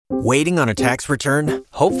Waiting on a tax return?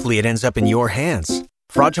 Hopefully it ends up in your hands.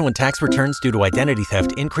 Fraudulent tax returns due to identity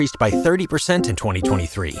theft increased by 30% in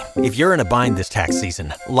 2023. If you're in a bind this tax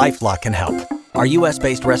season, LifeLock can help. Our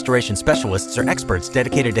U.S.-based restoration specialists are experts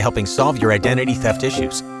dedicated to helping solve your identity theft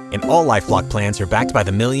issues. And all LifeLock plans are backed by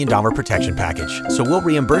the $1 Million Protection Package. So we'll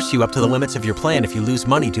reimburse you up to the limits of your plan if you lose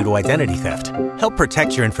money due to identity theft. Help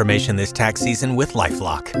protect your information this tax season with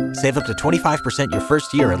LifeLock. Save up to 25% your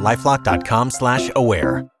first year at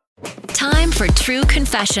LifeLock.com/aware. Time for True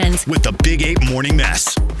Confessions with the Big 8 Morning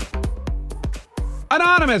Mess.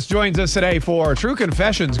 Anonymous joins us today for True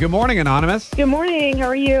Confessions. Good morning, Anonymous. Good morning. How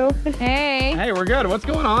are you? Hey. Hey, we're good. What's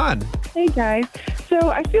going on? Hey, guys.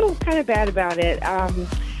 So I feel kind of bad about it.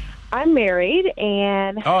 I'm married,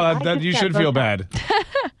 and You should feel bad.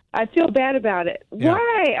 I feel bad about it. Yeah.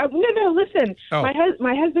 Why? No. Listen, Oh.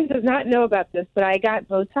 my husband does not know about this, but I got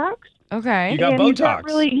Botox. Okay. You got and Botox.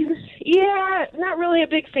 He's not really a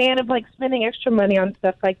big fan of spending extra money on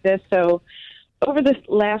stuff like this. So over the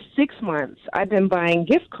last 6 months, I've been buying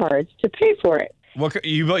gift cards to pay for it. What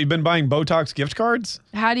you've been buying Botox gift cards?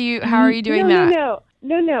 How are you doing that?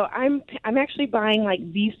 No. I'm actually buying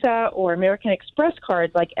Visa or American Express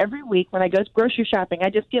cards every week when I go grocery shopping. I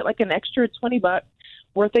just get an extra $20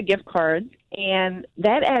 worth of gift cards, and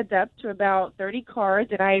that adds up to about 30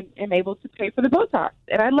 cards, and I am able to pay for the Botox,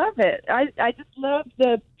 and I love it. I just love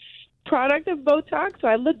the product of Botox, so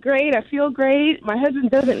I look great, I feel great. My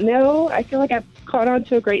husband doesn't know. I feel like I've caught on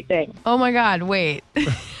to a great thing. Oh my God, wait.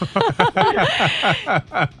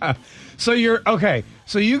 So you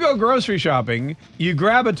go grocery shopping, you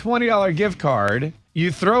grab a $20 gift card, you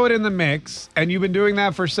throw it in the mix, and you've been doing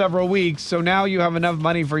that for several weeks, so now you have enough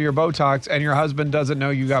money for your Botox, and your husband doesn't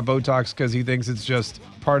know you got Botox because he thinks it's just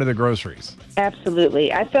part of the groceries.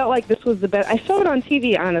 Absolutely. I felt like this was the best. I saw it on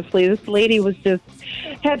TV, honestly. This lady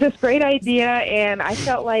had this great idea, and I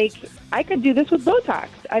felt like I could do this with Botox.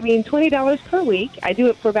 I mean, $20 per week. I do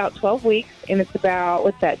it for about 12 weeks, and it's about,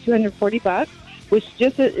 $240, which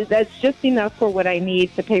that's just enough for what I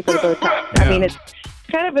need to pay for the Botox. Yeah. I mean, it's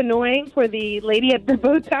kind of annoying for the lady at the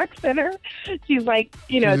Botox center. She's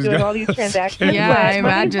doing all these transactions. Yeah, I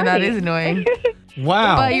imagine that is annoying.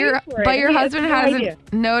 Wow. But your husband no hasn't idea.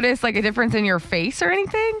 noticed a difference in your face or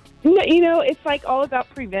anything? No, it's all about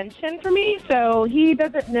prevention for me. So he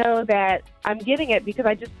doesn't know that I'm getting it because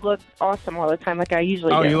I just look awesome all the time like I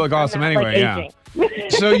usually do. Oh, you look awesome I'm not, anyway, yeah. aging.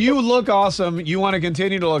 So you look awesome. You want to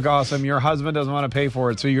continue to look awesome. Your husband doesn't want to pay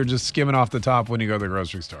for it, so you're just skimming off the top when you go to the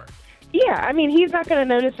grocery store. Yeah, I mean, he's not going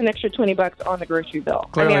to notice an extra $20 on the grocery bill.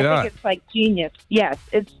 Clearly I think it's genius. Yes,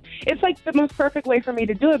 it's the most perfect way for me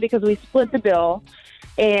to do it because we split the bill.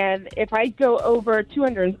 And if I go over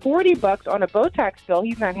 $240 on a Botox bill,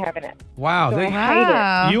 he's not having it. Wow. So I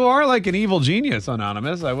hide it. You are like an evil genius,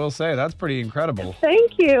 Anonymous. I will say that's pretty incredible.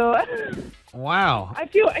 Thank you. Wow. I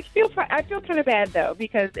feel kind of bad though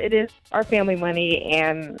because it is our family money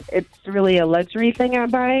and it's really a luxury thing I'm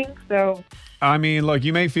buying. So I mean, look,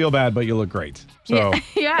 you may feel bad, but you look great. So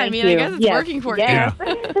Yeah, I mean, you. I guess it's Yes. working for Yes.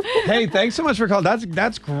 you. hey, thanks so much for calling.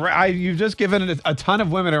 That's great. You've just given a ton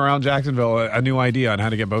of women around Jacksonville a new idea on how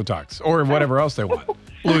to get Botox or whatever else they want.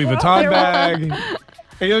 Louis Vuitton bag.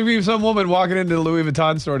 Hey, you'll be some woman walking into the Louis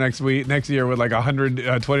Vuitton store next year with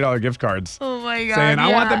 $100 $20 gift cards. Oh my God. Saying,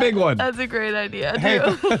 I want the big one. That's a great idea,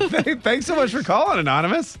 too. Hey, thanks so much for calling,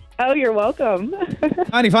 Anonymous. Oh, you're welcome.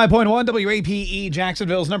 95.1 WAPE,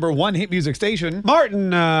 Jacksonville's #1 hit music station.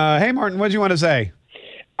 Martin, hey Martin, what do you want to say?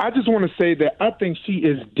 I just want to say that I think she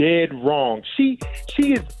is dead wrong. She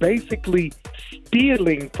is basically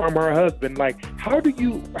stealing from her husband. How do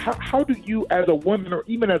you as a woman or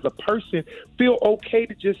even as a person feel okay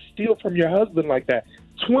to just steal from your husband like that?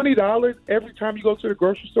 $20 every time you go to the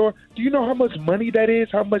grocery store. Do you know how much money that is?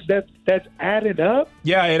 How much that's added up?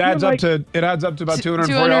 Yeah, it adds up to about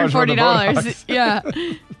 $240 worth of Botox. Yeah.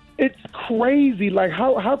 It's crazy.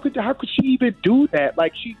 How could she even do that?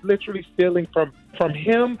 She's literally stealing from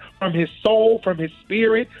him, from his soul, from his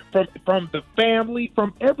spirit, from the family,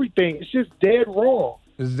 from everything. It's just dead wrong.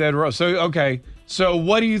 It's dead wrong. So okay. So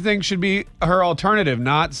what do you think should be her alternative?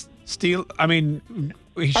 Not steal. I mean,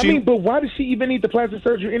 but why does she even need the plastic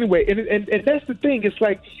surgery anyway? And that's the thing.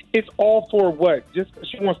 It's all for what? Just because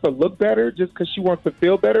she wants to look better? Just because she wants to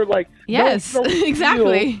feel better? Yes, no, you don't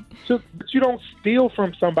exactly. but you don't steal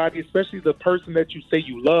from somebody, especially the person that you say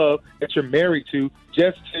you love, that you're married to,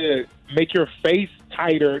 just to make your face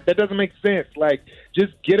tighter. That doesn't make sense. Like,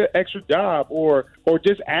 just get an extra job or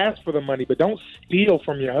just ask for the money, but don't steal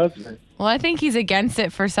from your husband. Well, I think he's against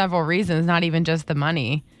it for several reasons, not even just the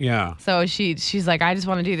money. Yeah. So she's like, I just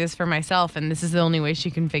want to do this for myself, and this is the only way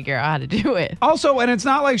she can figure out how to do it. Also, and it's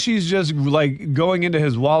not like she's just like going into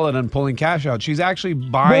his wallet and pulling cash out. She's actually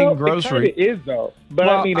buying groceries. It kind of is, though. But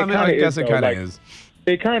well, I mean, I guess it kind of is.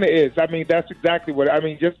 It kind of is. I mean, that's exactly what. I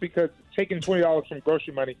mean, just because taking $20 from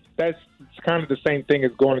grocery money, that's kind of the same thing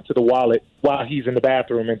as going into the wallet while he's in the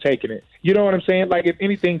bathroom and taking it. You know what I'm saying? Like, if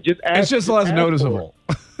anything, just ask. It's just less noticeable.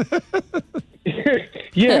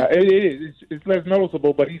 Yeah, it is. It's less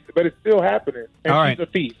noticeable, but it's still happening. And all right. She's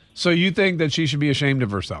a thief. So you think that she should be ashamed of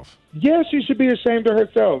herself? Yes, she should be ashamed of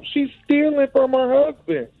herself. She's stealing from her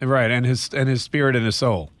husband. Right, and his spirit and his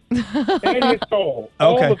soul. And his soul.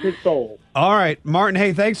 Okay. All of his soul. All right, Martin,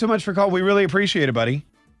 hey, thanks so much for calling. We really appreciate it, buddy.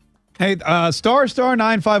 Hey, star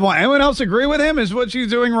 951. Anyone else agree with him? Is what she's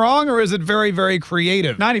doing wrong, or is it very, very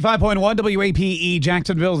creative? 95.1 WAPE,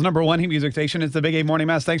 Jacksonville's #1 hit music station. It's the Big A Morning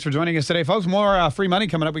Mess. Thanks for joining us today, folks. More free money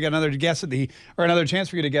coming up. We got another chance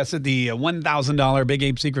for you to guess at the $1,000 Big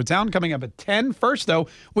Ape Secret Sound coming up at 10. First, though,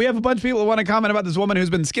 we have a bunch of people who want to comment about this woman who's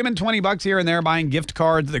been skimming $20 here and there, buying gift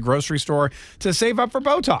cards at the grocery store to save up for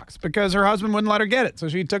Botox because her husband wouldn't let her get it. So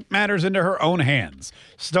she took matters into her own hands.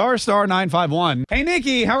 Star 951. Hey,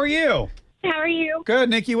 Nikki, how are you? How are you? Good,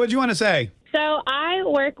 Nikki. What do you want to say? So I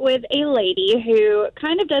work with a lady who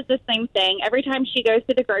kind of does the same thing. Every time she goes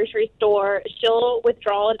to the grocery store, she'll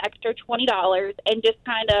withdraw an extra $20 and just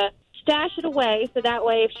kind of stash it away. So that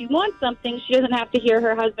way, if she wants something, she doesn't have to hear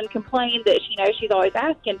her husband complain that she knows she's always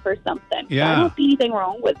asking for something. Yeah. So I don't see anything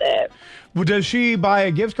wrong with it. Well, does she buy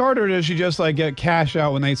a gift card or does she just like get cash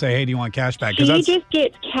out when they say, hey, do you want cash back? She just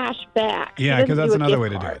gets cash back. Yeah, because that's another way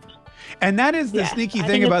to do it. And that is the sneaky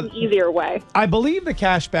thing about it's an easier way. I believe the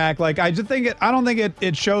cash back. Like I don't think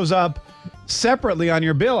it shows up separately on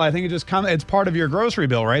your bill. I think it just comes. It's part of your grocery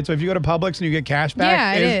bill, right? So if you go to Publix and you get cash back,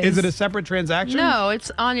 Yeah, it is is. it a separate transaction? No,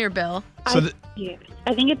 it's on your bill. So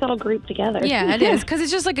I think it's all grouped together. Yeah, it is because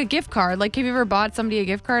it's just like a gift card. Like, have you ever bought somebody a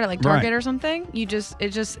gift card at like Target or something? It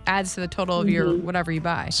just adds to the total of your whatever you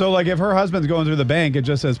buy. So like if her husband's going through the bank, it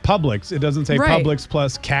just says Publix. It doesn't say Right. Publix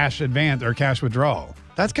plus cash advance or cash withdrawal.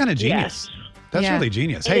 That's kind of genius. Yes. That's really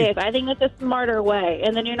genius. It is. I think it's a smarter way,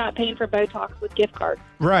 and then you're not paying for Botox with gift cards.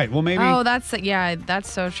 Right. Well, maybe. Oh, that's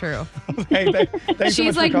so true. Hey, thanks so She's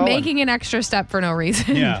much like for calling. making an extra step for no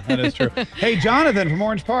reason. Yeah, that is true. Hey, Jonathan from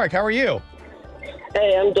Orange Park, how are you?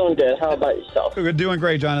 Hey, I'm doing good. How about yourself? We're doing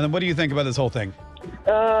great, Jonathan. What do you think about this whole thing?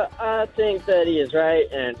 I think that he is right,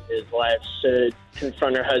 and his wife should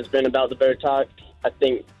confront her husband about the Botox.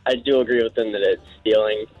 I do agree with him that it's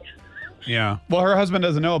stealing. Yeah. Well, her husband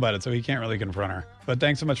doesn't know about it, so he can't really confront her. But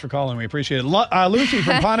thanks so much for calling. We appreciate it. Lucy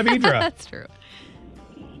from Ponte Vedra. That's true.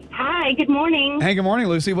 Hi, good morning. Hey, good morning,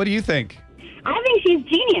 Lucy. What do you think? I think she's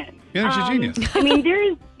genius. You think she's genius? I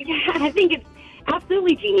mean, I think it's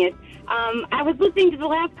absolutely genius. I was listening to the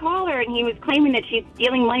last caller, and he was claiming that she's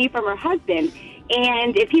stealing money from her husband.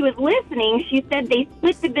 And if he was listening, she said they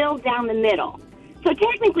split the bill down the middle. So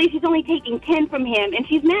technically, she's only taking 10 from him, and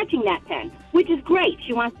she's matching that 10, which is great.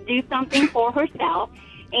 She wants to do something for herself.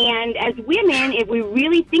 And as women, if we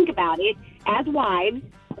really think about it, as wives,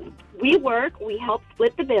 we work, we help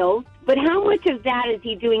split the bills. But how much of that is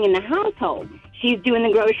he doing in the household? She's doing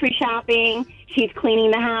the grocery shopping. She's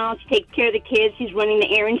cleaning the house. She takes care of the kids. She's running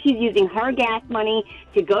the errands. She's using her gas money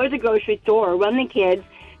to go to the grocery store or run the kids.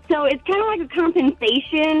 So it's kind of like a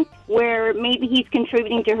compensation where maybe he's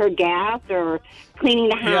contributing to her gas or cleaning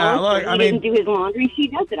the house. Yeah, look, or he didn't do his laundry. She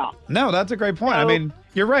does it all. No, that's a great point. I mean,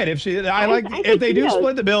 you're right. If they do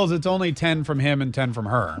split the bills, it's only 10 from him and 10 from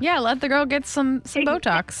her. Yeah, let the girl get some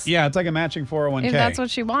Botox. Yeah, it's like a matching 401k. If that's what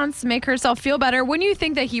she wants, to make herself feel better. Wouldn't you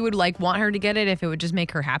think that he would want her to get it if it would just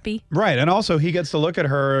make her happy? Right, and also he gets to look at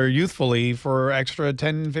her youthfully for extra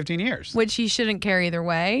 10, 15 years. Which he shouldn't care either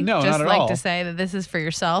way. No, just not at all. to say that this is for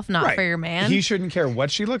yourself, not for your man. He shouldn't care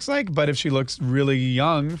what she looks like, but if she looks really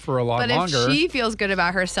young for a lot longer. But if she feels good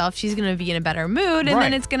about herself, she's going to be in a better mood, and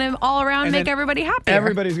then it's going to all around make everybody happy.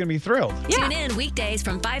 Everybody's going to be thrilled. Yeah. Tune in weekdays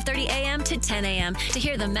from 5:30 a.m. to 10 a.m. to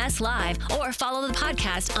hear the mess live or follow the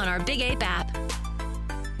podcast on our Big Ape app.